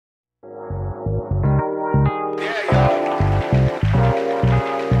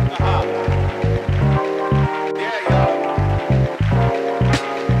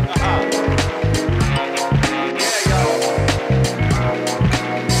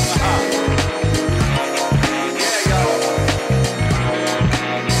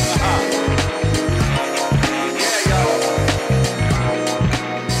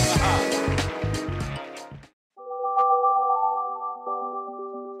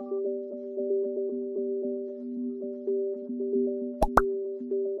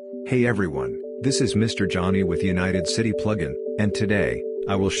Hey everyone, this is Mr. Johnny with United City Plugin, and today,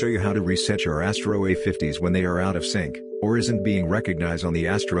 I will show you how to reset your Astro A50s when they are out of sync, or isn't being recognized on the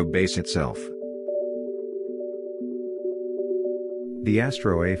Astro base itself. The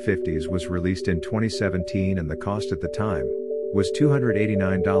Astro A50s was released in 2017 and the cost at the time was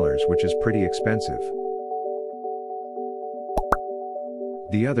 $289, which is pretty expensive.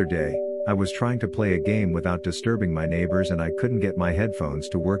 The other day, I was trying to play a game without disturbing my neighbors and I couldn't get my headphones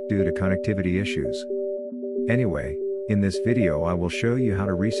to work due to connectivity issues. Anyway, in this video I will show you how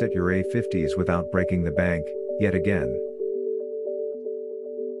to reset your A50s without breaking the bank, yet again.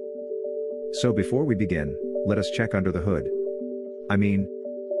 So before we begin, let us check under the hood.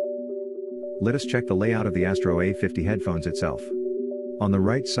 Let us check the layout of the Astro A50 headphones itself. On the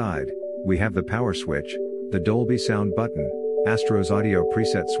right side, we have the power switch, the Dolby sound button, Astro's audio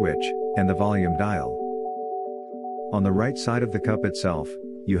preset switch, and the volume dial. On the right side of the cup itself,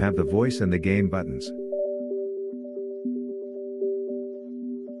 you have the voice and the game buttons.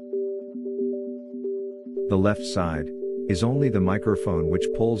 The left side is only the microphone which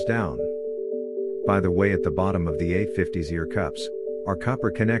pulls down. By the way, at the bottom of the A50's ear cups are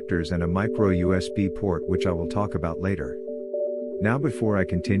copper connectors and a micro USB port, which I will talk about later. Now before I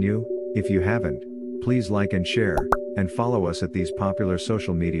continue, if you haven't, please like and share, and follow us at these popular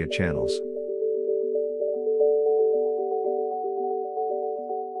social media channels.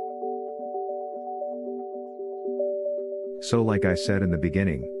 So like I said in the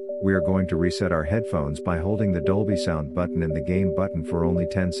beginning, we are going to reset our headphones by holding the Dolby sound button and the game button for only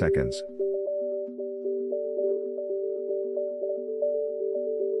 10 seconds.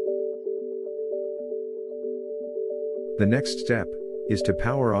 The next step is to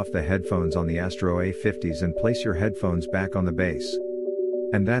power off the headphones on the Astro A50s and place your headphones back on the base.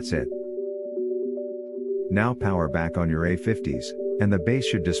 And that's it. Now power back on your A50s, and the base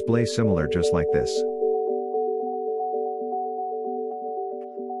should display similar just like this.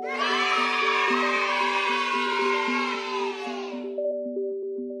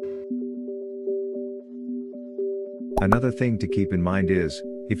 Another thing to keep in mind is,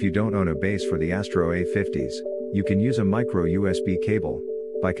 if you don't own a base for the Astro A50s, you can use a micro USB cable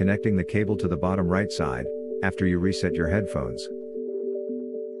by connecting the cable to the bottom right side after you reset your headphones.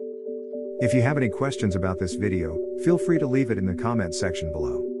 If you have any questions about this video, feel free to leave it in the comment section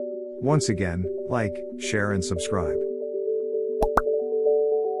below. Once again, like, share and subscribe.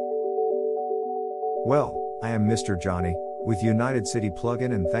 Well, I am Mr. Johnny with United City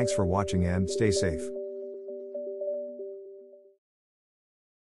Plugin, and thanks for watching and stay safe.